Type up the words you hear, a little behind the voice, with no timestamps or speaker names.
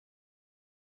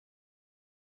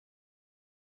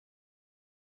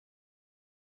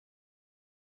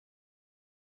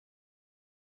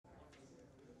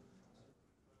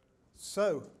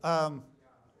So,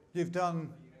 you've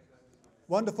done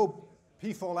wonderful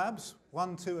P4 labs,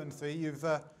 1, 2, and 3.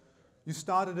 You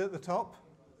started at the top.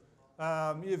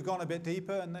 You've gone a bit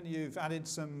deeper, and then you've added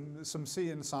some C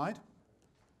inside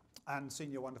and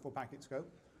seen your wonderful packet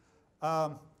scope.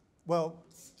 Well,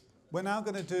 we're now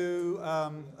going to do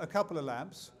a couple of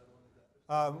labs,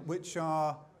 which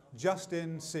are just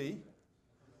in C,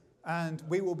 and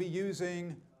we will be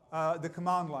using the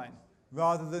command line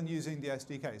rather than using the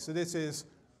SDK. So this is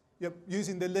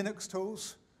using the Linux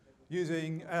tools,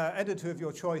 using editor of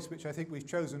your choice, which I think we've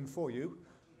chosen for you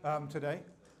today,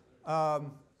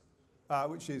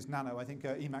 which is Nano. I think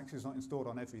Emacs is not installed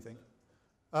on everything.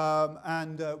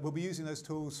 And we'll be using those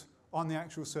tools on the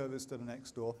actual servers that are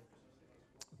next door,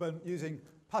 but using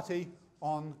PuTTY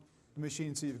on the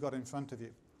machines that you've got in front of you.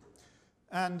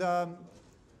 And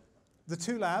the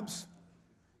two labs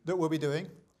that we'll be doing,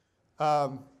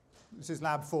 this is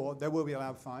lab 4, there will be a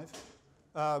lab 5.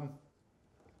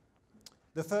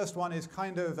 The first one is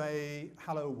kind of a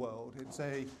hello world. It's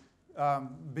a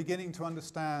beginning to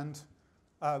understand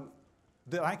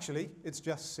that actually it's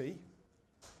just C.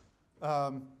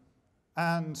 And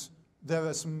there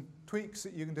are some tweaks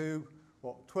that you can do,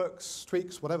 or twerks,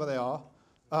 tweaks, whatever they are,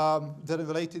 that are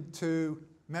related to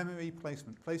memory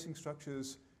placement, placing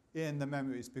structures in the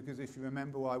memories. Because if you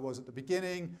remember where I was at the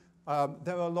beginning,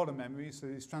 there are a lot of memories, so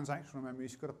these transactional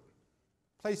memories, you've got to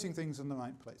placing things in the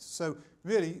right place. So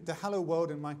really, the hello world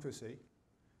in MicroC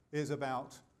is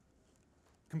about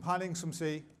compiling some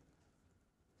C,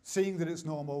 seeing that it's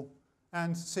normal,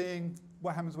 and seeing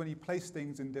what happens when you place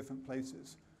things in different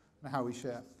places and how we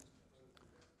share.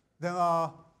 There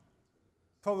are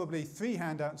probably 3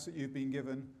 handouts that you've been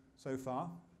given so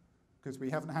far, because we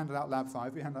haven't handed out lab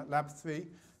 5, we handed out lab 3.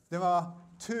 There are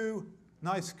 2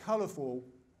 nice, colorful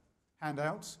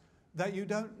handouts that you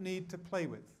don't need to play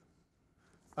with.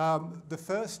 The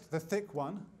first, the thick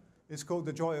one, is called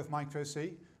The Joy of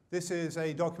MicroC. This is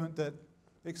a document that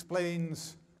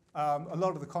explains a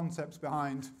lot of the concepts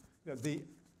behind the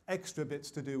extra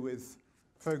bits to do with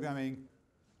programming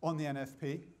on the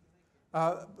NFP.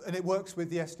 And it works with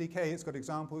the SDK. It's got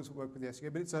examples that work with the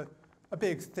SDK, but it's a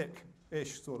big,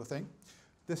 thick-ish sort of thing.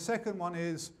 The second one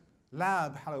is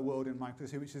Lab Hello World in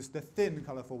MicroC, which is the thin,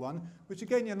 colorful one, which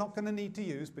again you're not going to need to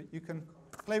use, but you can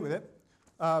play with it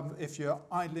if you're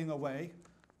idling away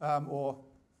or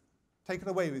take it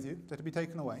away with you, let it be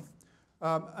taken away.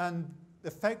 And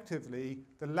effectively,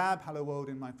 the Lab Hello World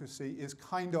in MicroC is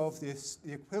kind of the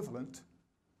equivalent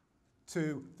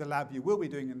to the lab you will be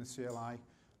doing in the CLI,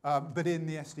 but in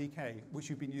the SDK, which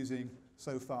you've been using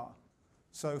so far.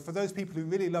 So for those people who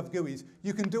really love GUIs,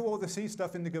 you can do all the C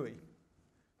stuff in the GUI.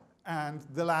 And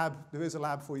the lab, there is a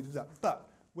lab for you to do that. But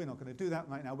we're not going to do that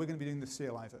right now. We're going to be doing the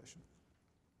CLI version.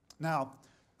 Now,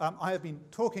 I have been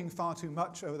talking far too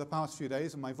much over the past few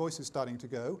days, and my voice is starting to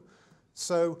go.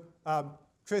 So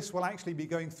Chris will actually be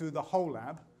going through the whole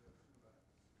lab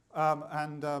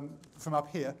from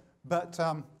up here. But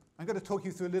I'm going to talk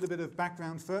you through a little bit of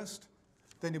background first.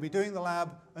 Then you'll be doing the lab,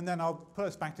 and then I'll put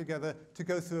us back together to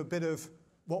go through a bit of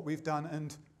what we've done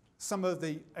and some of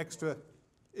the extra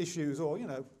issues or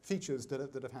features that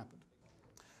have happened.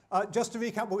 Just to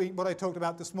recap what I talked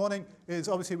about this morning is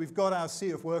obviously we've got our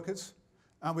sea of workers,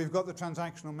 and we've got the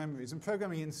transactional memories. And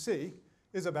programming in C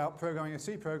is about programming a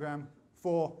C program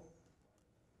for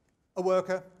a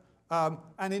worker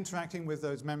and interacting with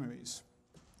those memories.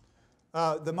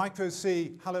 The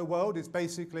MicroC Hello World is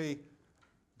basically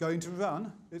going to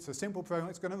run, it's a simple program,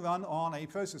 it's going to run on a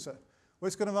processor. Well,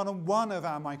 it's going to run on one of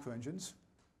our microengines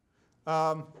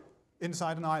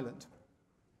inside an island.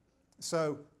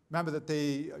 So remember that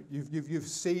you've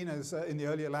seen, as in the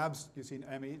earlier labs, you've seen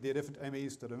the different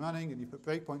MEs that are running, and you put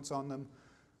breakpoints on them.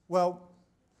 Well,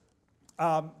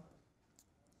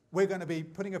 we're going to be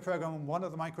putting a program on one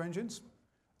of the microengines,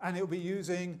 and it will be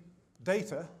using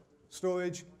data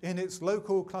storage in its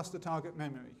local cluster target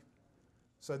memory.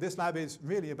 So this lab is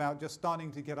really about just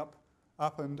starting to get up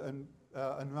and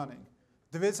running.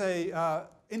 There is a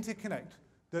interconnect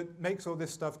that makes all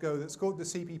this stuff go that's called the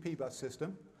CPP bus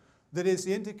system. That is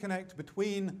the interconnect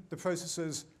between the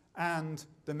processors and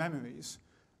the memories.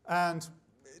 And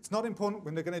it's not important,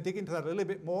 when they're going to dig into that a little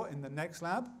bit more in the next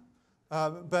lab.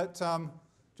 But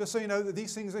just so you know that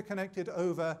these things are connected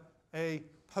over a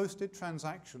posted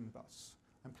transaction bus.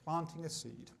 I'm planting a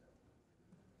seed.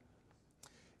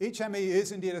 Each ME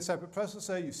is indeed a separate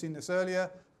processor. You've seen this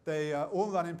earlier. They all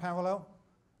run in parallel.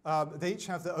 They each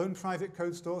have their own private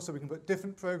code store, so we can put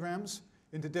different programs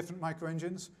into different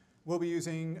microengines. We'll be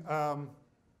using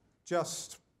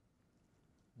just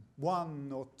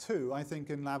 1 or 2, I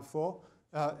think, in lab 4,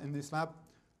 in this lab.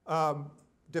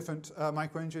 different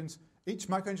microengines. Each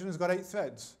microengine has got 8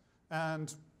 threads,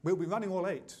 and we'll be running all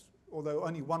 8, although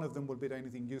only one of them will be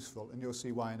anything useful, and you'll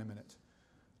see why in a minute.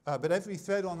 But every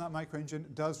thread on that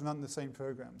microengine does run the same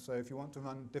program. So if you want to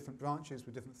run different branches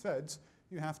with different threads,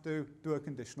 you have to do a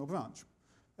conditional branch,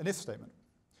 an if statement.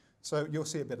 So you'll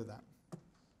see a bit of that.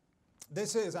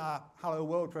 This is our Hello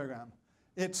World program.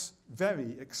 It's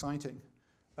very exciting.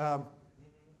 Yeah,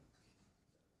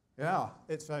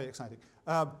 it's very exciting.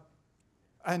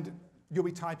 And you'll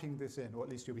be typing this in, or at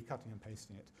least you'll be cutting and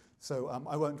pasting it. So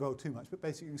I won't dwell too much, but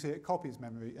basically you can see it copies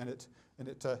memory, and it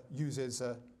uses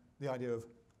the idea of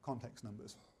context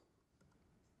numbers.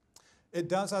 It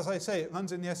does, as I say, it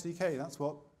runs in the SDK. That's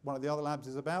what one of the other labs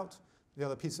is about. The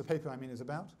other piece of paper, I mean, is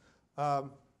about.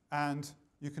 And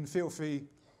you can feel free,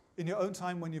 in your own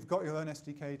time, when you've got your own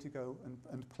SDK, to go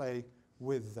and play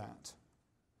with that.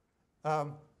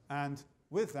 And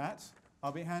with that,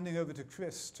 I'll be handing over to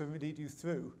Chris to lead you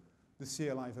through the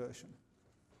CLI version.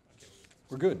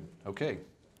 We're good. OK.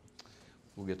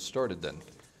 We'll get started then.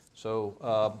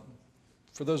 So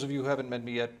for those of you who haven't met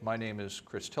me yet, my name is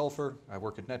Chris Telfer. I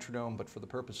work at Netronome, but for the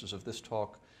purposes of this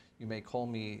talk, you may call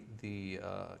me the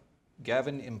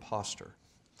Gavin Imposter.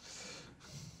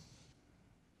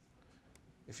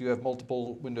 If you have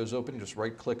multiple windows open, just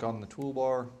right-click on the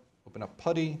toolbar, open up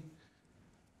PuTTY.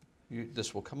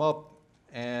 This will come up,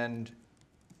 and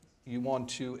you want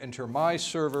to enter my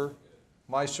server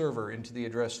into the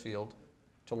address field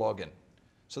to log in.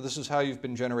 So this is how you've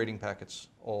been generating packets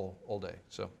all day.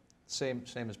 So same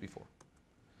as before.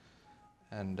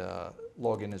 And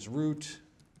login is root,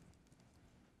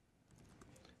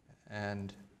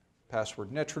 and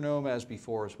password Netronome as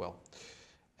before as well.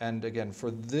 And again,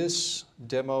 for this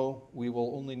demo, we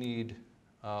will only need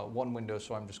one window,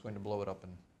 so I'm just going to blow it up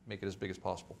and make it as big as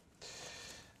possible.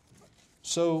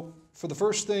 So for the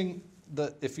first thing,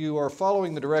 if you are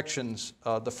following the directions,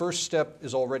 the first step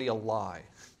is already a lie.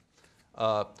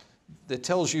 That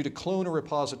tells you to clone a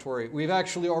repository. We've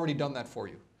actually already done that for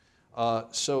you.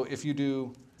 So if you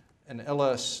do an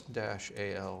ls-alf,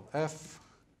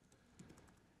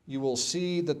 you will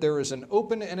see that there is an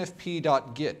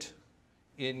Open-NFP.git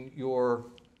in your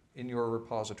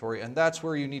repository, and that's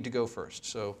where you need to go first.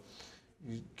 So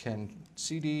you can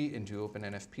cd into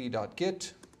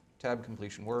Open-NFP.git, tab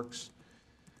completion works,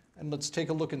 and let's take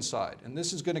a look inside. And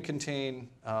this is going to contain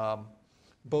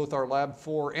both our Lab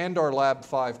 4 and our Lab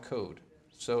 5 code.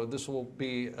 So this will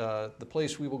be the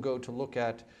place we will go to look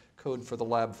at code for the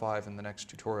Lab 5 in the next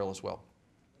tutorial as well.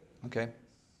 Okay?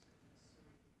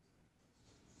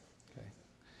 Okay.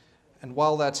 And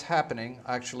while that's happening,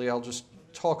 actually, I'll just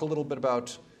talk a little bit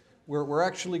about we're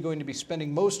actually going to be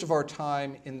spending most of our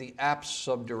time in the apps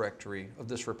subdirectory of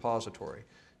this repository.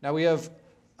 Now we have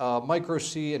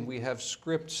MicroC and we have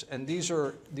scripts, and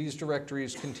these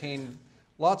directories contain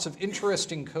lots of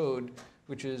interesting code,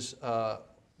 which is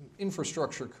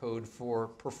infrastructure code for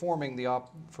performing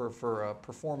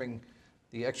performing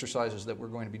the exercises that we're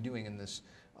going to be doing in this.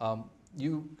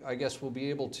 You, I guess, will be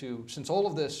able to, since all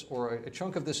of this, or a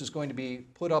chunk of this is going to be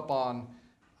put up on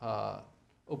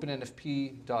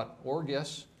OpenNFP.org,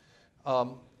 yes,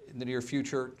 in the near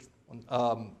future,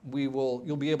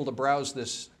 you'll be able to browse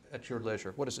this at your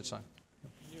leisure. What is it, son?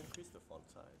 Can you increase the font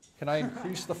size? Can I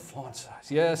increase the font size?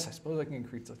 Yes, I suppose I can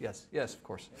increase it. Yes, yes, of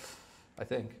course. I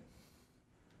think.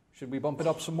 Should we bump it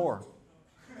up some more?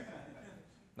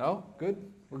 No? Good?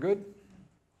 We're good?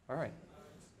 All right.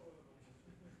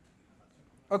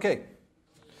 Okay.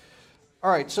 All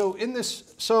right, so in this,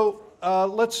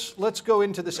 let's go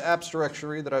into this apps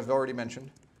directory that I've already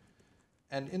mentioned.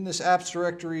 And in this apps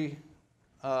directory,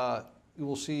 you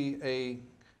will see a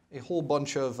whole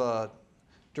bunch of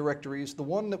directories. The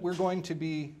one that we're going to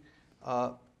be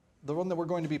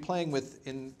playing with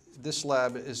in this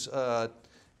lab is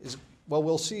well,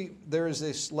 we'll see there is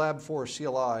this Lab 4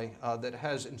 CLI that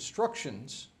has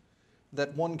instructions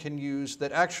that one can use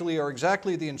that actually are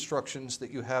exactly the instructions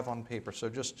that you have on paper. So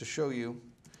just to show you,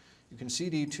 you can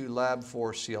cd to Lab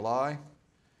 4 CLI,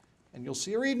 and you'll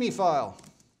see a README file.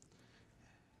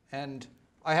 And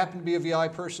I happen to be a VI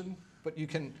person, but you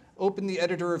can open the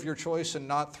editor of your choice and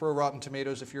not throw Rotten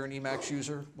Tomatoes if you're an Emacs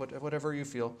user, whatever you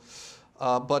feel.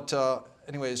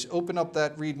 Anyways, open up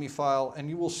that README file, and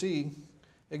you will see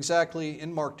exactly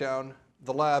in Markdown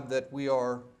the lab that we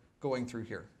are going through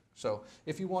here. So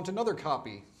if you want another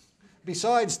copy,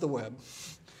 besides the web,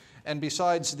 and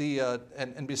besides the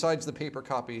besides the paper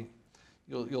copy,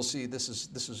 you'll see this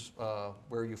is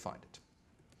where you find it.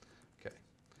 Okay.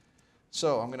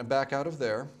 So I'm going to back out of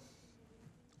there,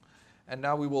 and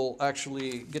now we will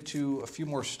actually get to a few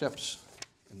more steps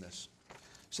in this.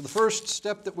 So the first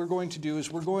step that we're going to do is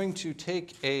we're going to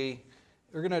take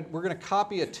we're going to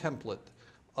copy a template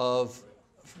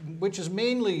which is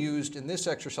mainly used in this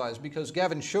exercise because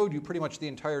Gavin showed you pretty much the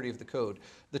entirety of the code.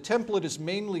 The template is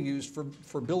mainly used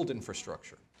for build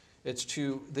infrastructure. It's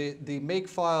the make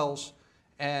files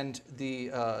and the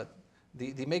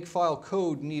makefile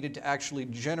code needed to actually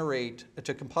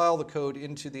to compile the code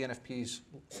into the NFP's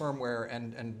firmware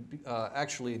and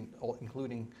actually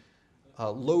including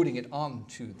loading it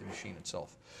onto the machine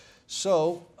itself.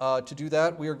 So to do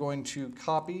that, we are going to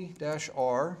copy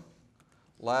 -r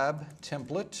lab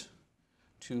template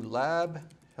to lab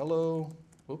hello,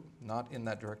 not in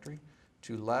that directory,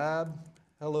 to lab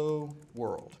hello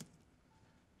world.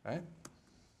 Right?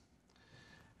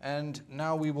 And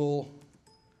now we will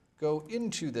go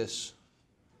into this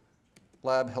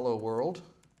lab hello world,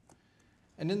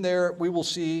 and in there we will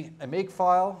see a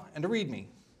makefile and a readme.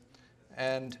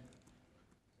 And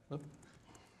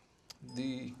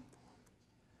the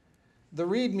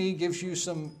readme gives you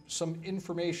some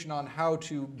information on how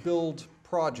to build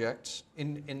projects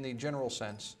in the general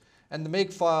sense, and the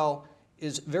makefile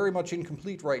is very much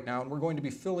incomplete right now, and we're going to be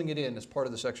filling it in as part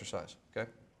of this exercise. Okay.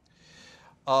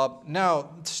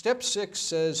 Now, step 6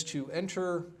 says to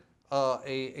enter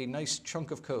a nice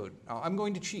chunk of code. Now, I'm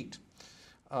going to cheat.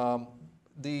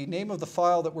 The name of the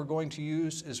file that we're going to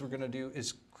use is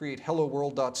create hello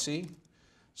world.c.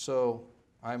 So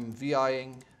I'm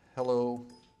VIing hello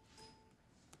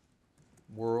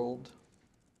world.c.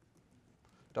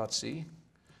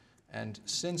 And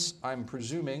since I'm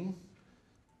presuming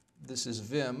this is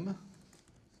Vim,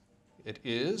 it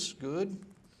is good.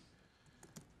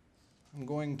 I'm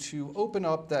going to open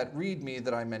up that README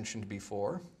that I mentioned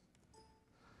before,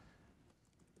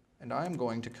 and I'm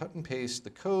going to cut and paste the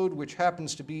code which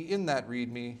happens to be in that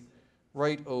README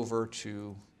right over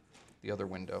to the other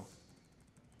window.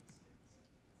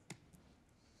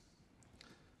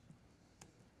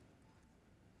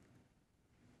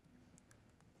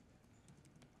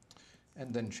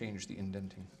 And then change the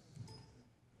indenting.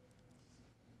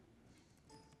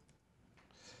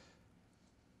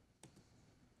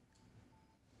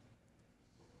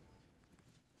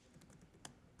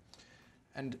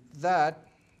 And that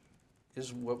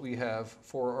is what we have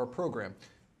for our program.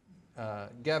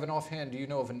 Gavin, offhand, do you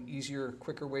know of an easier,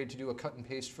 quicker way to do a cut and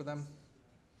paste for them?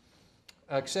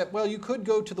 Except, well, you could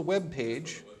go to the web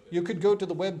page. You could go to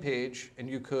the web page and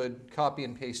you could copy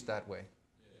and paste that way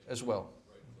as well.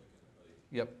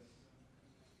 Yep.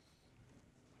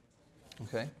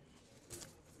 Okay.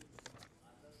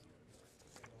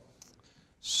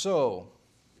 So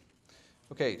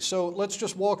let's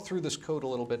just walk through this code a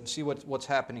little bit and see what's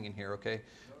happening in here, okay?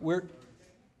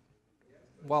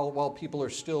 While people are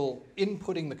still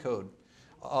inputting the code,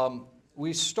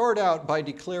 we start out by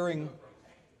declaring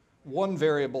one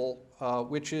variable,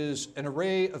 which is an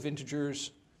array of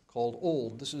integers called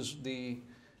old. This is the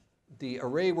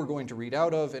array we're going to read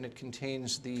out of, and it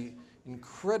contains the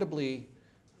incredibly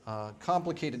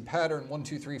complicated pattern 1,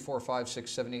 2, 3, 4, 5,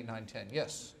 6, 7, 8, 9, 10.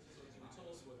 Yes? Can you tell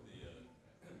us what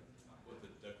the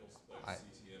decal spec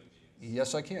CTM means?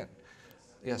 Yes, I can.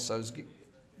 Yes,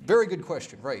 very good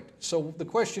question, right. So the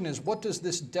question is, what does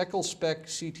this decal spec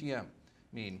CTM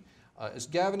mean? As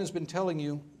Gavin has been telling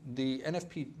you, the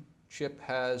NFP chip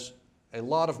has a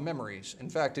lot of memories. In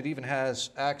fact, it even has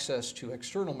access to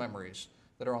external memories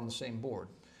that are on the same board.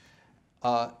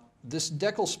 This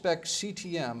decal spec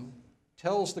CTM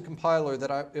tells the compiler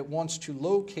that it wants to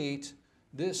locate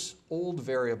this old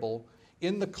variable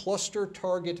in the cluster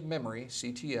target memory,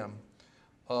 CTM,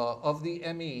 of the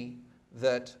ME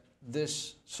that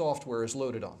this software is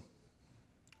loaded on.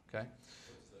 Okay?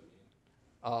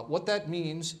 What that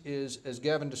means is, as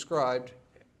Gavin described,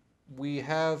 we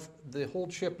have the whole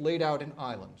chip laid out in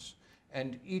islands.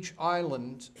 And each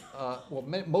island,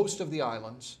 most of the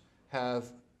islands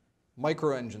have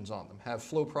microengines on them, have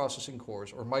flow processing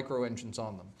cores or microengines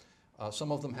on them.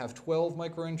 Some of them have 12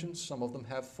 microengines, some of them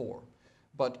have 4.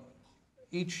 But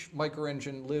each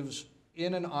microengine lives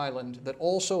in an island that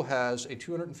also has a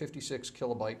 256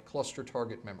 kilobyte cluster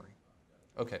target memory.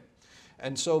 Okay,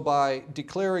 and so by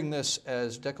declaring this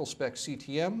as decal spec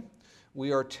CTM,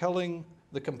 we are telling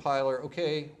the compiler,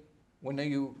 okay, when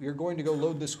you're going to go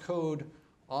load this code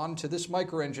onto this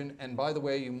microengine, and by the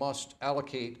way, you must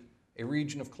allocate a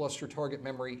region of cluster target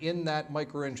memory in that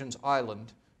microengine's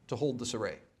island to hold this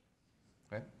array.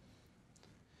 Okay?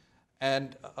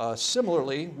 And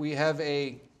similarly, we have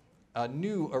a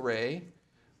new array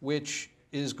which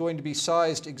is going to be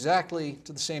sized exactly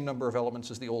to the same number of elements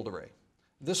as the old array.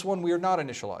 This one we are not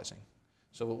initializing,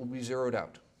 so it will be zeroed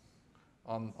out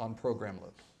on program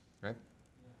load. Right?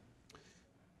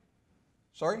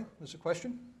 Sorry, was it a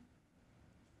question?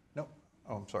 No?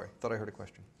 Oh, I'm sorry. Thought I heard a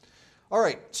question. All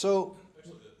right, so...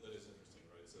 Actually, that is interesting,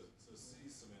 right? So C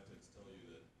semantics tell you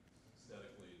that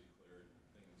statically declared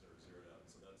things are zeroed out,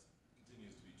 so that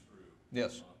continues to be true.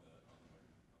 Yes. On the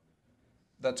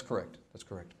That's correct. That's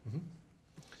correct. Mm-hmm.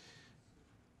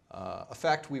 A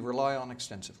fact we rely on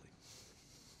extensively.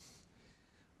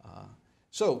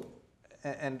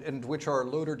 And which our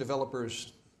loader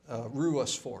developers rue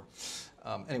us for.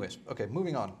 Anyways, okay,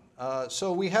 moving on.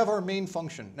 So we have our main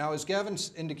function. Now, as Gavin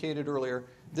indicated earlier,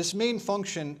 this main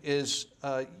function is,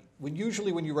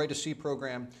 usually when you write a C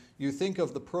program, you think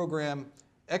of the program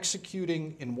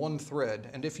executing in one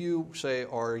thread. And if you, say,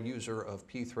 are a user of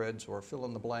P threads or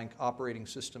fill-in-the-blank operating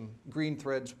system, green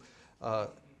threads,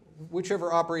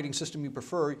 whichever operating system you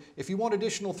prefer, if you want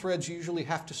additional threads, you usually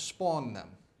have to spawn them,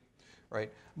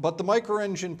 right? But the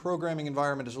microengine programming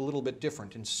environment is a little bit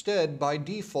different. Instead, by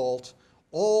default,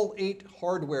 all 8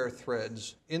 hardware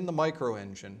threads in the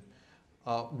microengine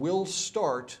will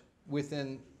start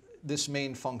within this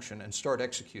main function and start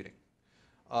executing.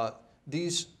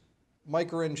 These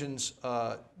microengines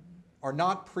are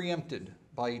not preempted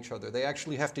by each other. They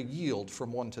actually have to yield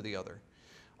from one to the other.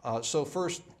 So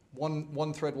first,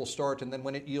 one thread will start, and then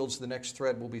when it yields, the next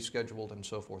thread will be scheduled, and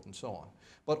so forth and so on.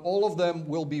 But all of them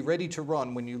will be ready to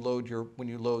run when you load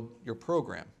your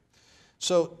program.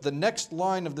 So the next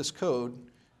line of this code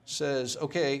says,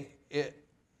 okay,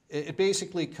 it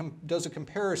basically does a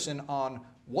comparison on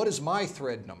what is my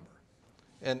thread number.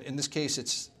 And in this case,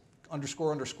 it's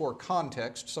 __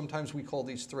 context. Sometimes we call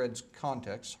these threads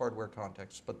contexts, hardware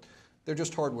contexts, but they're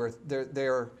just hardware. They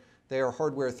are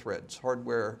hardware threads,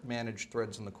 hardware managed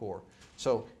threads in the core.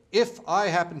 So if I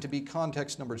happen to be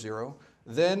context number 0,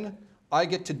 then I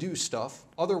get to do stuff.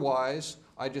 Otherwise,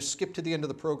 I just skip to the end of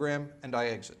the program and I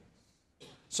exit.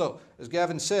 So as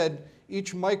Gavin said,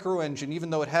 each microengine, even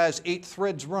though it has 8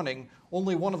 threads running,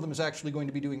 only one of them is actually going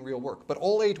to be doing real work. But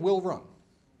all 8 will run.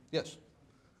 Yes?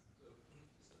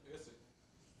 I guess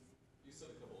you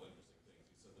said a couple interesting things.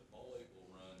 You said that all 8 will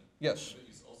run. Yes. But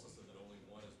you also said that only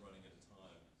one is running at a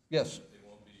time. Yes. And that they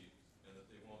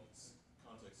won't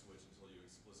context switch until you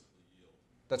explicitly yield.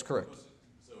 That's correct.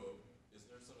 So is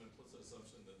there some implicit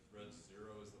assumption that thread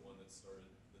 0 is the one that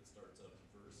starts up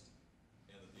first,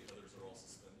 and that the others are all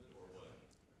suspended, or what?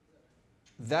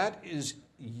 That is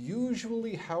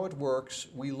usually how it works.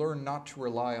 We learn not to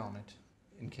rely on it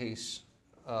in case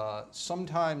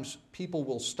sometimes people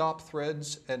will stop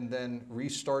threads and then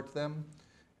restart them,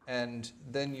 and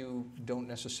then you don't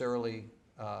necessarily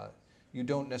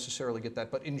get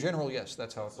that. But in general, yes,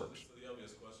 that's how it works. So the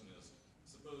obvious question is,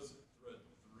 suppose thread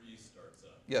 3 starts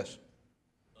up. Yes.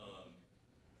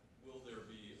 Will there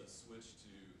be a switch to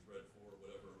thread 4,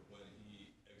 whatever, when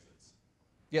he exits?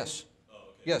 Yes. Oh,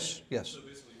 okay. Yes, yes. So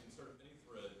basically, you can start any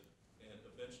thread, and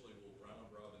eventually we'll round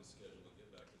robin schedule and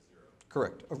get back to 0.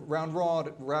 Correct. A round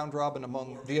robin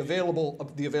among the available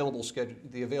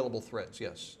threads.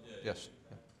 Yes. Yes.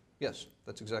 Yes.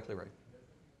 That's exactly right.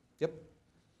 Yep.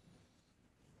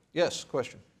 Yes.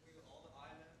 Question.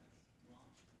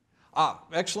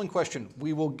 Excellent question.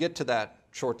 We will get to that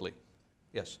shortly.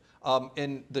 Yes.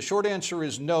 And the short answer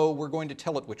is no. We're going to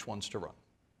tell it which ones to run.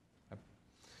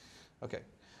 Okay.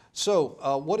 So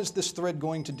what is this thread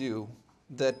going to do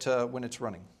that when it's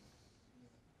running?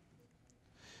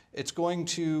 It's going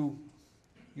to,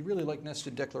 you really like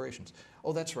nested declarations.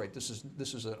 Oh, that's right.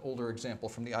 This is an older example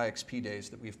from the IXP days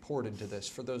that we've poured into this,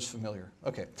 for those familiar.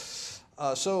 Okay.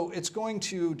 So it's going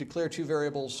to declare 2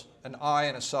 variables, an I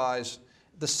and a size.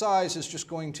 The size is just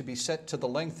going to be set to the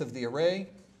length of the array,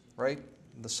 right?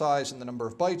 The size and the number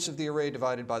of bytes of the array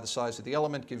divided by the size of the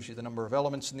element gives you the number of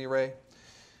elements in the array.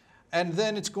 And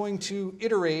then it's going to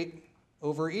iterate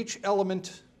over each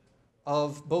element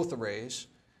of both arrays,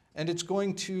 and it's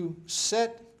going to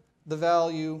set the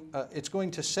value, it's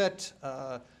going to set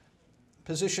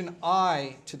position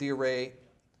I to the array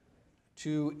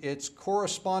to its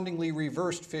correspondingly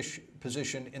reversed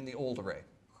position in the old array.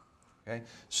 Okay?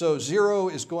 So 0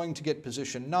 is going to get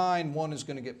position 9, 1 is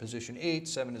going to get position 8,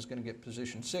 7 is going to get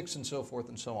position 6, and so forth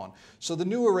and so on. So the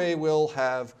new array will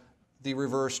have the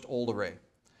reversed old array.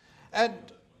 And,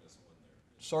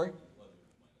 sorry?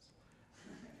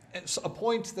 It's a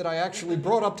point that I actually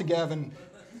brought up to Gavin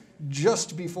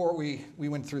just before we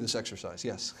went through this exercise,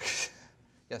 yes.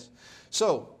 Yes.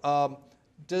 So,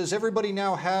 does everybody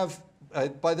now have,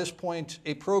 by this point,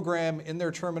 a program in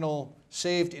their terminal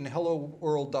saved in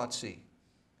hello-world.c?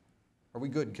 Are we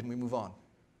good? Can we move on?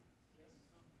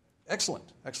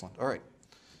 Excellent, excellent. All right.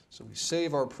 So we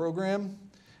save our program,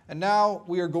 and now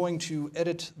we are going to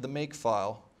edit the make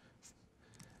file.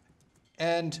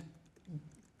 And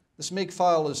This make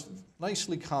file is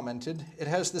nicely commented. It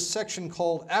has this section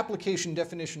called application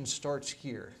definition starts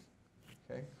here.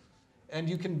 Okay? And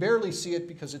you can barely see it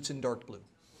because it's in dark blue.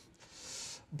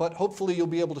 But hopefully you'll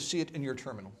be able to see it in your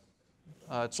terminal.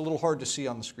 It's a little hard to see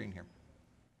on the screen here.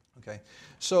 Okay,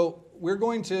 so we're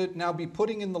going to now be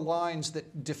putting in the lines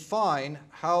that define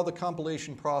how the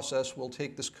compilation process will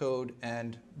take this code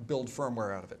and build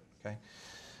firmware out of it. Okay,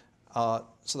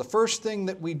 so the first thing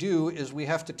that we do is we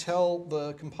have to tell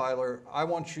the compiler, I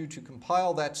want you to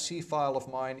compile that C file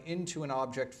of mine into an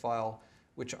object file,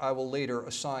 which I will later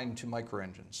assign to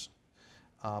microengines.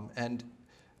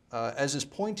 As is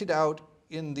pointed out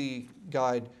in the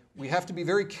guide, we have to be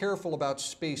very careful about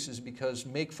spaces because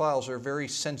make files are very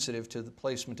sensitive to the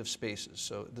placement of spaces.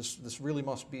 So this really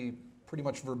must be pretty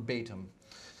much verbatim.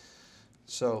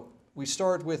 So we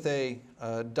start with a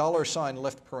 $sign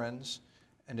left parens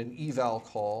and an eval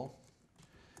call.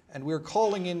 And we're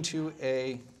calling into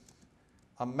a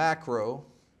macro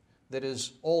that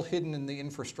is all hidden in the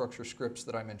infrastructure scripts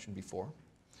that I mentioned before.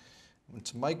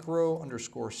 It's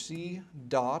micro_c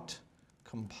dot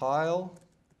compile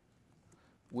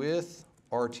with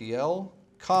RTL,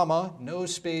 comma, no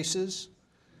spaces,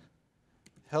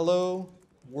 hello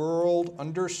world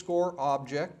underscore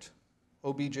object,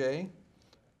 OBJ,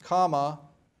 comma,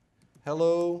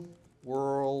 hello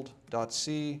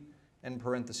world.c, end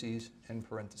parentheses, end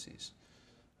parentheses.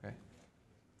 Okay.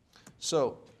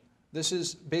 So this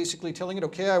is basically telling it,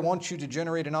 okay, I want you to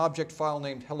generate an object file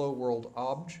named hello world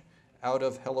obj out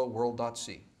of hello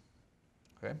world.c.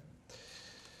 Okay.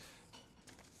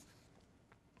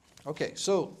 Okay,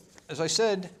 so as I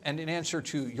said, and in answer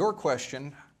to your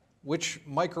question, which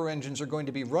microengines are going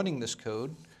to be running this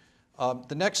code,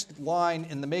 the next line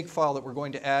in the make file that we're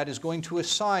going to add is going to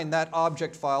assign that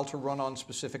object file to run on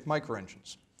specific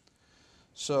microengines.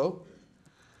 So,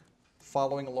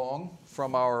 following along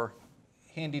from our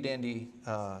handy-dandy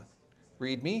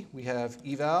README, we have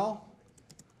eval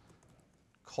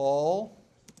call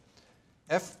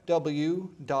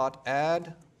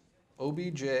fw.add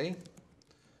obj.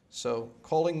 So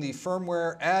calling the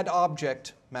firmware add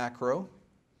object macro,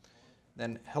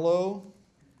 then hello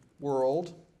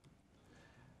world,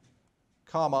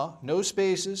 comma, no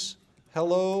spaces,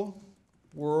 hello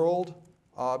world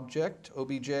object,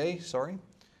 obj, sorry,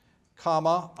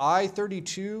 comma,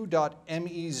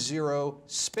 i32.me0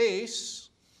 space,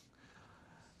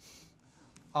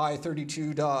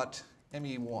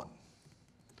 i32.me1.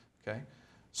 Okay,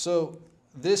 so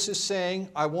this is saying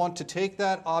I want to take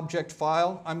that object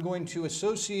file, I'm going to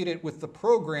associate it with the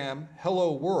program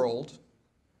hello world,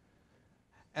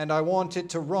 and I want it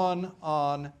to run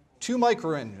on two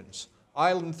microengines,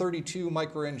 Island 32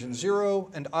 microengine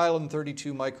 0 and Island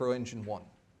 32 microengine 1.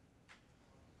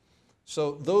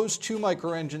 So those two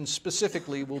microengines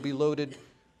specifically will be loaded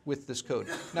with this code.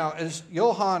 Now, as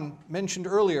Johan mentioned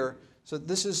earlier, so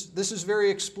this is very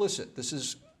explicit. This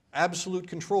is absolute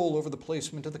control over the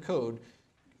placement of the code.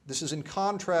 This is in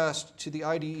contrast to the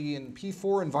IDE and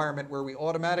P4 environment where we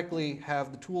automatically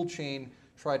have the tool chain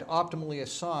try to optimally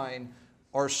assign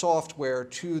our software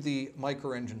to the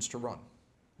microengines to run.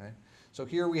 Okay? So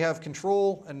here we have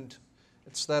control, and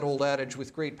it's that old adage,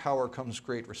 with great power comes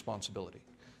great responsibility.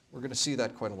 We're going to see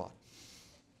that quite a lot.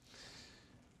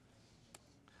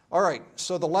 All right,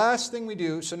 so the last thing we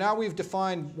do, so now we've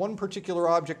defined one particular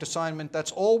object assignment.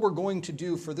 That's all we're going to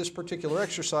do for this particular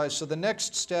exercise. So the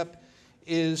next step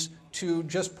is to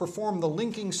just perform the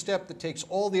linking step that takes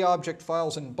all the object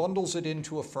files and bundles it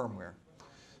into a firmware.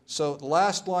 So the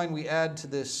last line we add to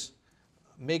this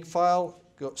make file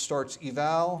starts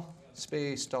eval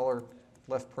space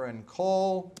 $left paren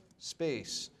call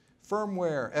space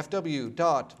firmware fw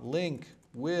dot link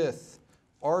with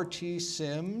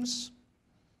rtsims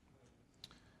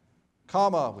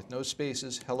comma with no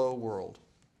spaces hello world,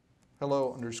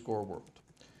 hello underscore world.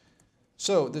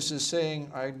 So this is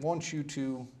saying I want you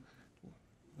to,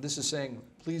 this is saying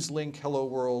please link hello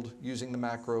world using the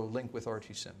macro link with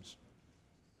rtsims.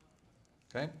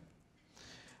 Okay?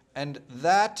 And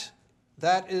that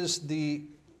is the,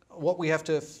 what we have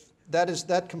to,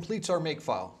 that completes our make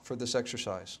file for this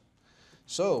exercise.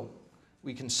 So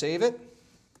we can save it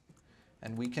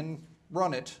and we can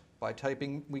run it by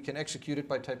typing, we can execute it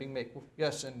by typing make.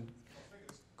 Yes, and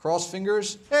cross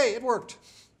fingers. Hey, it worked.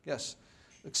 Yes.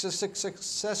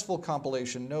 Successful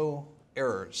compilation, no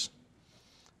errors.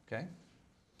 Okay.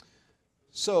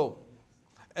 So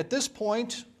at this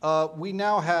point, we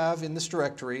now have in this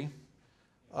directory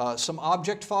some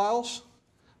object files,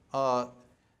 a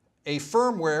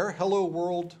firmware, hello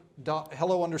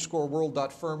underscore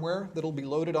world.firmware that'll be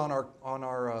loaded on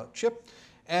our chip,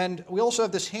 and we also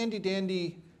have this handy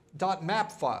dandy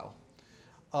 .map file.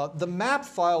 The map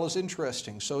file is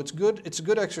interesting, so it's a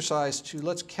good exercise to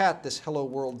let's cat this hello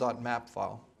world.map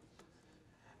file.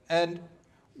 And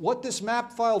what this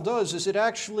map file does is it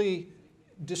actually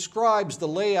describes the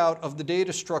layout of the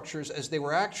data structures as they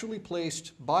were actually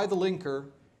placed by the linker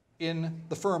in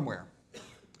the firmware.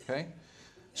 Okay?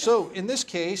 So in this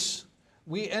case,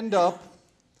 we end up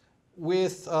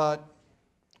with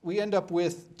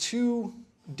two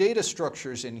data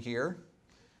structures in here.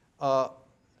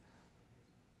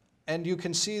 And you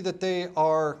can see that they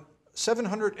are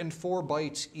 704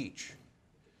 bytes each.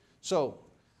 So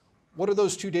what are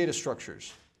those two data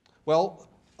structures? Well,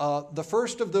 the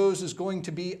first of those is going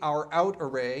to be our out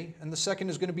array, and the second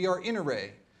is going to be our in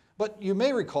array. But you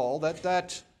may recall that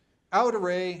that out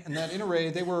array and that in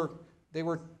array, they were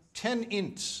 10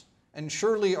 ints, and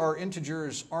surely our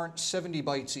integers aren't 70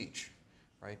 bytes each,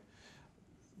 right?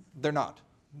 They're not.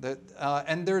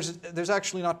 And there's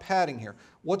actually not padding here.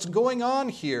 What's going on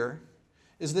here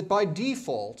is that by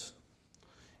default,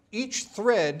 each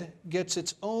thread gets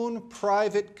its own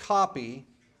private copy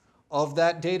of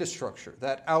that data structure,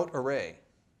 that out array.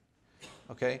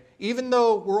 Okay? Even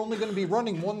though we're only going to be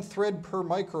running one thread per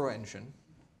microengine,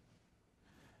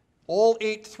 all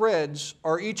 8 threads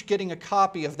are each getting a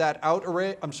copy of that out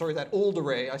array, I'm sorry, that old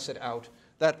array, I said out,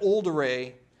 that old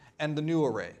array and the new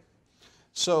array.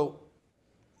 So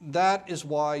that is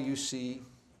why you see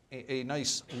a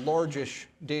nice largish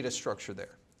data structure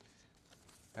there.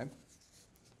 Okay?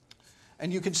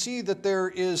 And you can see that there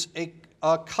is a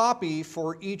copy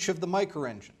for each of the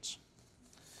microengines.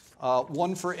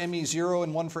 One for ME0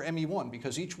 and one for ME1,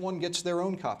 because each one gets their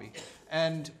own copy.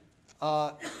 And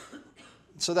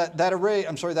so that array,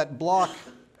 I'm sorry, that block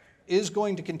is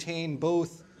going to contain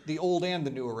both the old and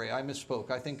the new array. I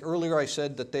misspoke. I think earlier I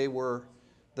said that that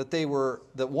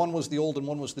one was the old and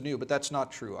one was the new, but that's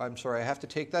not true. I'm sorry, I have to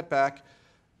take that back.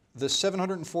 The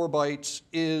 704 bytes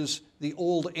is the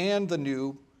old and the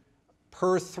new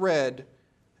per thread.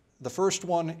 The first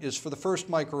one is for the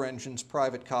first microengine's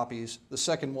private copies. The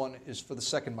second one is for the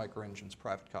second microengine's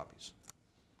private copies.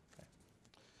 Okay.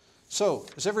 So,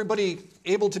 is everybody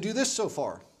able to do this so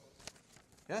far?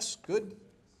 Yes? Good?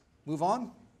 Move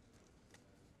on?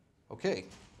 Okay.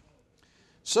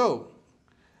 So,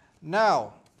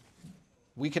 now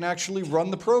we can actually run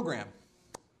the program.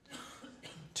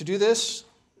 To do this,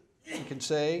 we can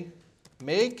say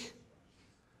make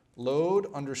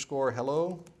load underscore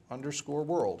hello underscore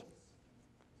world.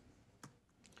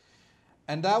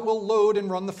 And that will load and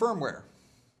run the firmware.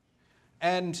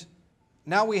 And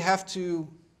now we have to,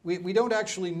 we don't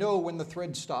actually know when the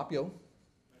threads stop, yo.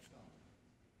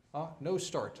 No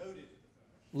start.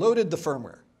 Loaded the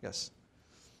firmware, yes.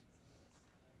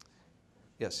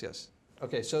 Yes, yes.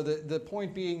 Okay, so the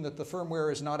point being that the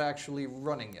firmware is not actually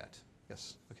running yet.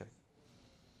 Yes, okay.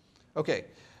 Okay.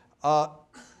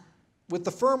 With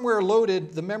the firmware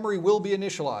loaded, the memory will be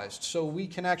initialized, so we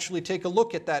can actually take a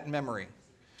look at that memory.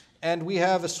 And we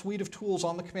have a suite of tools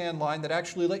on the command line that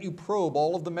actually let you probe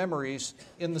all of the memories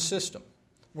in the system.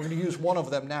 We're going to use one of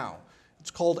them now.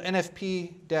 It's called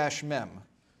NFP-mem.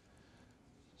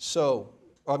 So,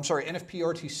 I'm sorry,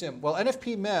 NFP-RT-SIM. Well,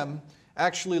 NFP-mem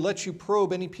actually lets you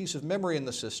probe any piece of memory in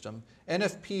the system.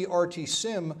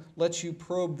 NFP-RT-SIM lets you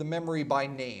probe the memory by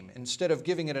name. Instead of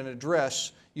giving it an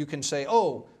address, you can say,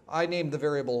 oh, I named the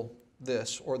variable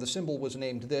this, or the symbol was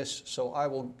named this, so I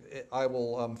will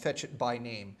fetch it by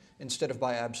name instead of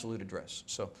by absolute address.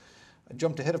 So I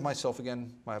jumped ahead of myself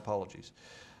again, my apologies.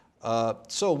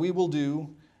 So we will do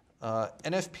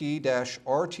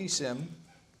NFP-RT-SIM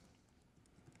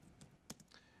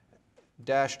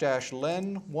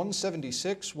 --len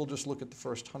 176. We'll just look at the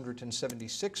first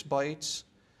 176 bytes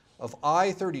of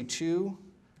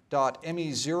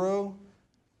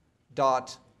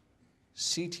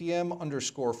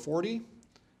i32.me0.ctm_40,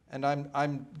 and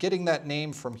I'm getting that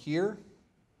name from here,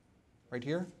 right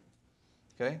here.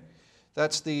 Okay,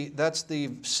 that's the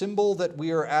symbol that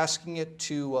we are asking it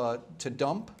to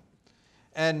dump.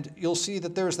 And you'll see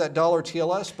that there's that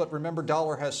 $TLS, but remember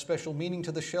dollar has special meaning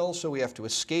to the shell, so we have to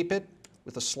escape it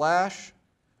with a slash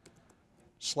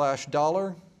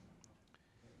 $,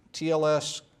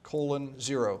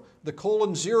 TLS:0. The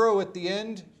 :0 at the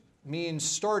end means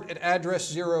start at address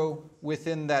 0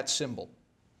 within that symbol.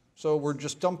 So we're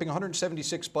just dumping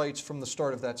 176 bytes from the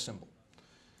start of that symbol.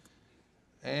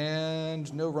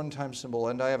 And no runtime symbol,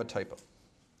 and I have a typo.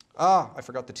 Ah, I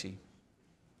forgot the T.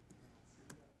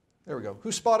 There we go.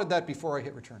 Who spotted that before I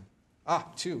hit return? Ah,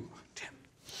 2. Damn.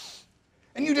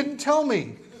 And you didn't tell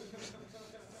me.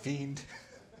 Fiend.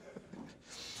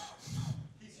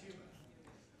 He's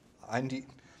human.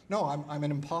 No, I'm an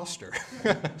imposter.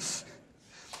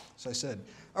 as I said.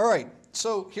 All right,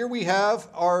 so here we have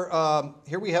our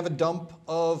a dump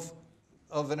of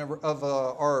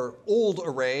our old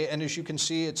array, and as you can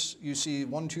see, you see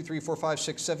 1, 2, 3, 4, 5,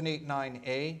 6, 7, 8,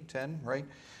 9, 10, right?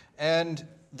 And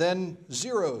then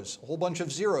zeros, a whole bunch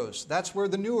of zeros. That's where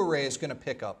the new array is going to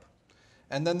pick up.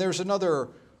 And then there's another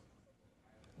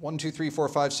 1, 2, 3, 4,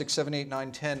 5, 6, 7, 8,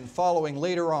 9, 10 following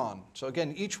later on. So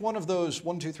again, each one of those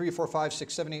 1, 2, 3, 4, 5,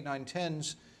 6, 7, 8, 9,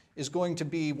 10s is going to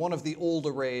be one of the old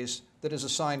arrays that is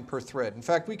assigned per thread. In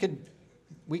fact, we can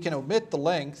omit the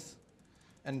length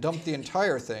and dump the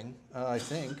entire thing, I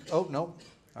think. Oh, no.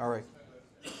 All right.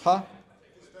 Huh?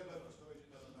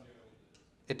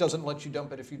 It doesn't let you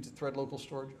dump it if you thread local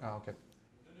storage? Oh, okay.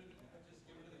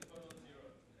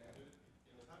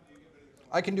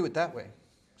 I can do it that way.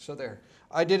 So there.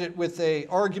 I did it with an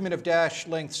argument of dash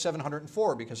length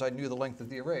 704 because I knew the length of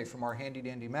the array from our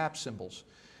handy-dandy map symbols.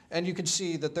 And you can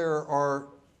see that there are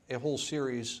a whole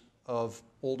series of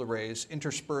old arrays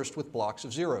interspersed with blocks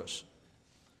of zeros.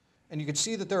 And you can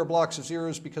see that there are blocks of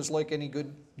zeros because, like any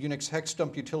good Unix hex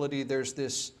dump utility, there's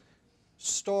this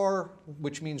star,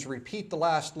 which means repeat the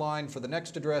last line for the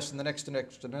next address and the next and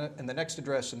the next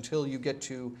address until you get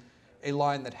to a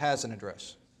line that has an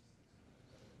address.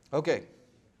 Okay.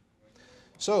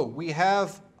 So we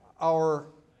have our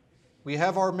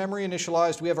memory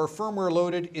initialized, we have our firmware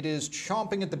loaded, it is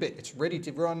chomping at the bit, it's ready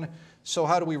to run. So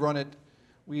how do we run it?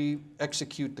 We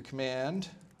execute the command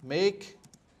make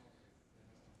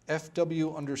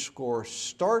fw_start,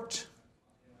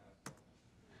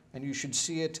 and you should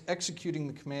see it executing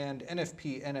the command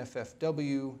NFP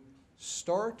NFFW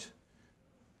start,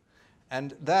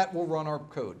 and that will run our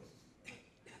code.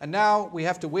 And now we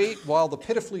have to wait while the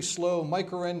pitifully slow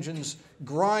microengines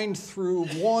grind through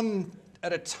one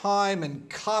at a time and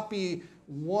copy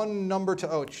one number to,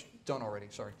 oh, it's done already,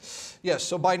 sorry. Yes,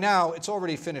 so by now it's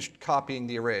already finished copying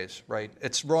the arrays, right?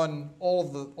 It's run, all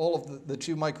of the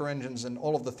two microengines and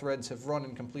all of the threads have run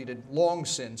and completed long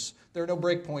since. There are no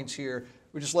breakpoints here.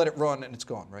 We just let it run and it's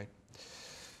gone, right?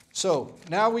 So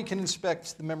now we can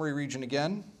inspect the memory region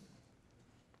again.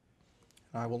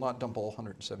 I will not dump all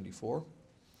 174.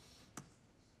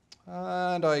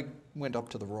 And I went up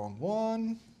to the wrong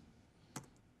one,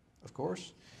 of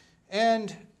course.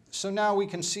 And so now we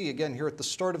can see, again, here at the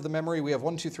start of the memory, we have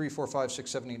 1, 2, 3, 4, 5,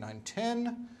 6, 7, 8, 9,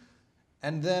 10.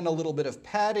 And then a little bit of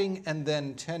padding, and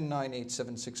then 10, 9, 8,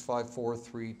 7, 6, 5, 4,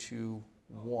 3, 2,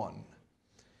 1.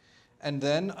 And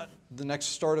then the next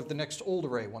start of the next old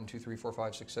array, 1, 2, 3, 4,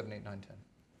 5, 6, 7, 8, 9, 10.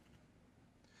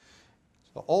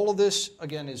 So all of this,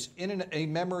 again, is in a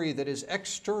memory that is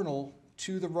external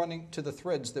to the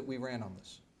threads that we ran on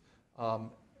this.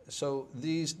 So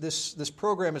this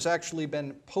program has actually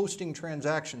been posting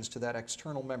transactions to that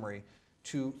external memory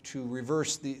to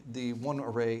reverse the one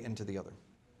array into the other.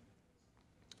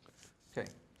 Okay,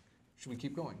 should we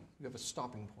keep going? We have a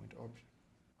stopping point. I would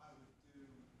do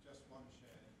just one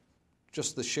shared.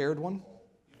 Just the shared one?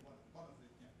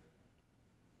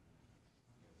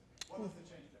 One of the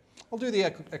change. I'll do the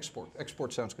export.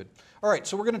 Export sounds good. All right,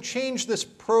 so we're going to change this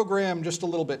program just a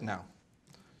little bit now.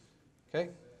 Okay?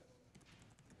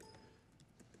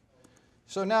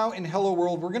 So now in Hello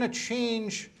World, we're going to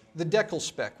change the decal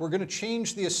spec. We're going to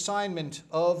change the assignment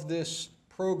of this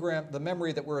program, the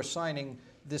memory that we're assigning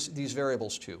these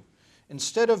variables to.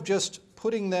 Instead of just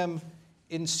putting them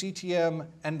in CTM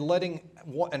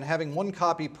and having one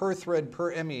copy per thread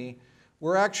per ME,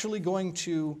 we're actually going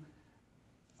to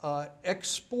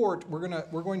export. We're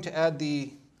going to add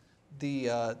the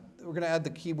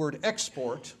keyword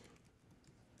export,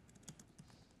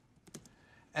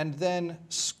 and then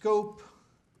scope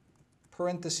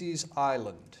parentheses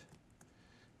island.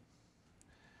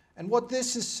 And what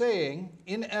this is saying,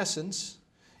 in essence,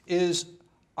 is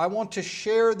I want to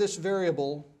share this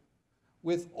variable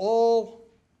with all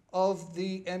of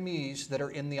the MEs that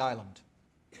are in the island,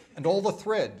 and all the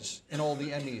threads in all the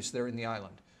MEs that are in the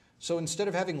island. So instead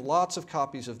of having lots of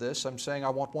copies of this, I'm saying I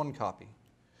want one copy.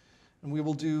 And we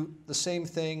will do the same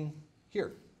thing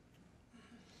here.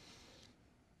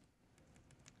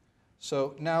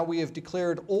 So now we have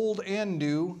declared old and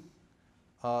new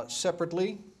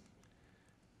separately.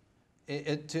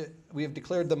 We have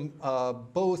declared them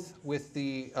both with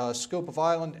the scope of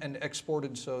island and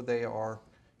exported so they are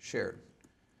shared.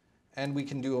 And we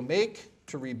can do a make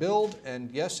to rebuild,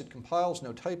 and yes, it compiles,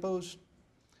 no typos.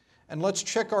 And let's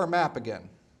check our map again.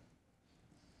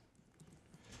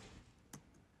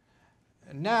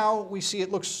 And now we see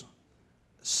it looks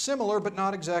similar, but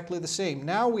not exactly the same.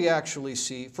 Now we actually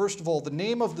see, first of all, the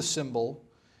name of the symbol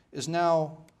is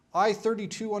now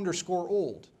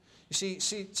I32_old. You see,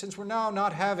 since we're now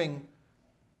not having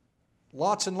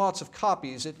lots and lots of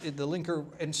copies, the linker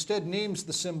instead names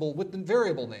the symbol with the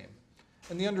variable name.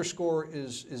 And the underscore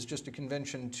is just a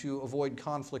convention to avoid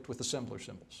conflict with assembler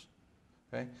symbols.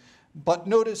 Okay? But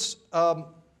notice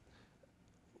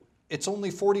it's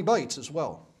only 40 bytes as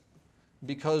well,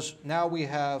 because now we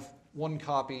have one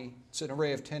copy. It's an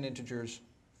array of 10 integers.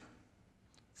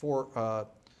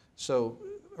 So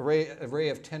array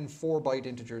of 10 4-byte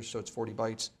integers, so it's 40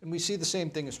 bytes. And we see the same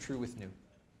thing is true with new.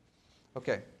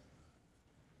 Okay.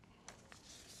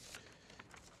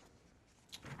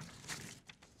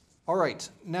 All right,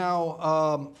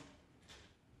 now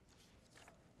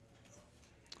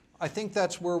I think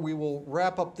that's where we will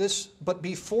wrap up this. But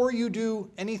before you do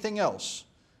anything else,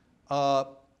 and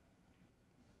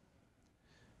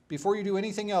before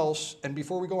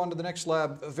we go on to the next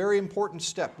lab, a very important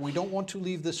step. We don't want to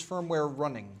leave this firmware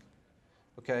running,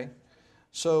 okay?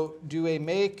 So do a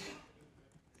make,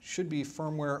 should be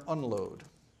firmware unload.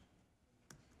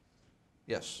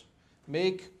 Yes,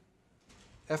 make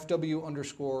fw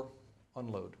underscore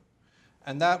unload.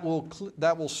 And that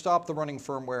will stop the running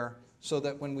firmware so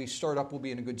that when we start up, we'll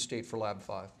be in a good state for lab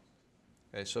 5.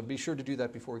 Okay, so be sure to do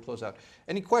that before we close out.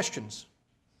 Any questions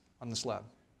on this lab?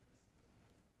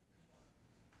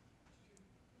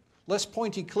 Less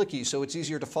pointy clicky, so it's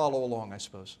easier to follow along, I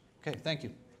suppose. Okay, thank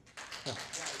you. Yeah.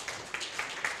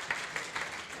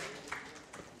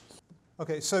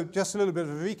 Okay, so just a little bit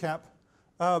of a recap.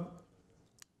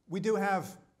 We do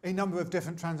have a number of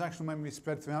different transactional memories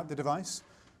spread throughout the device.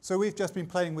 So we've just been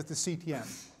playing with the CTM.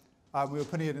 We were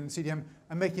putting it in the CTM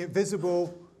and making it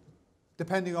visible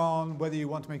depending on whether you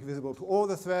want to make it visible to all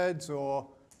the threads or,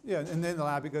 and in the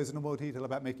lab it goes into more detail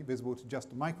about making it visible to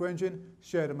just the microengine,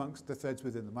 shared amongst the threads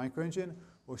within the microengine,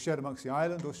 or shared amongst the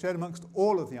island, or shared amongst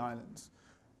all of the islands.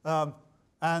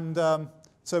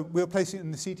 So we're placing it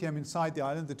in the CTM inside the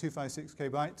island, the 256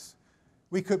 kbytes.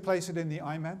 We could place it in the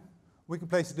IMEM. We can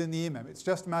place it in the EMEM. It's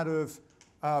just a matter of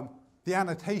the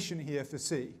annotation here for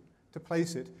C to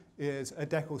place it is a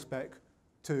decal spec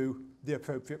to the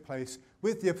appropriate place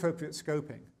with the appropriate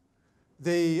scoping.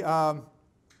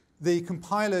 The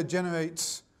compiler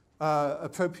generates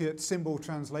appropriate symbol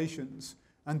translations,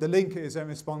 and the linker is then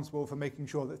responsible for making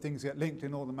sure that things get linked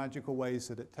in all the magical ways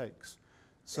that it takes.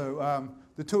 So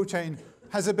the toolchain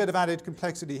has a bit of added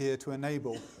complexity here to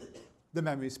enable the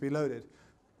memories to be loaded.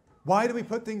 Why do we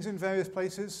put things in various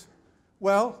places?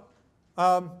 Well,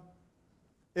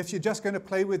 if you're just going to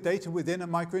play with data within a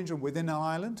microengine, within an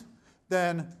island,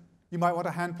 then you might want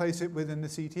to hand place it within the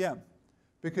CTM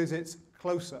because it's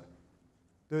closer.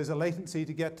 There is a latency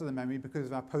to get to the memory because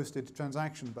of our posted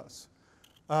transaction bus.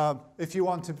 If you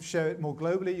want to share it more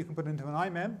globally, you can put it into an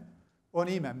IMEM or an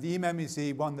EMEM. The EMEM is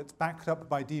the one that's backed up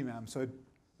by DRAM. So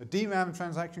a DRAM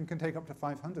transaction can take up to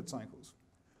 500 cycles.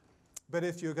 But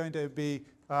if you're going to be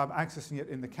accessing it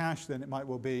in the cache, then it might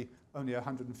well be only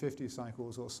 150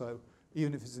 cycles or so,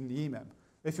 even if it's in the EMEM.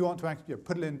 If you want to actually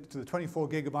put it into the 24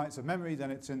 gigabytes of memory,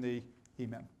 then it's in the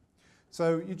EMEM.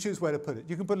 So you choose where to put it.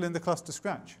 You can put it in the cluster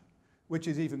scratch, which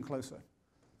is even closer.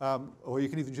 Or you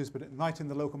can even just put it right in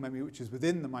the local memory, which is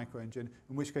within the microengine,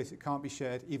 in which case it can't be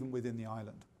shared even within the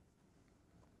island.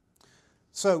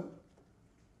 So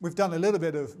we've done a little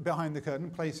bit of behind the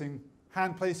curtain,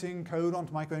 hand placing code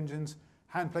onto microengines,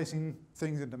 hand placing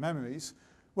things into memories.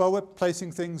 Well, we're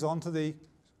placing things onto the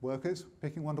workers,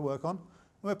 picking one to work on, and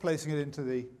we're placing it into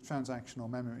the transactional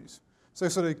memories. So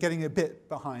sort of getting a bit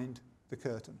behind the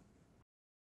curtain.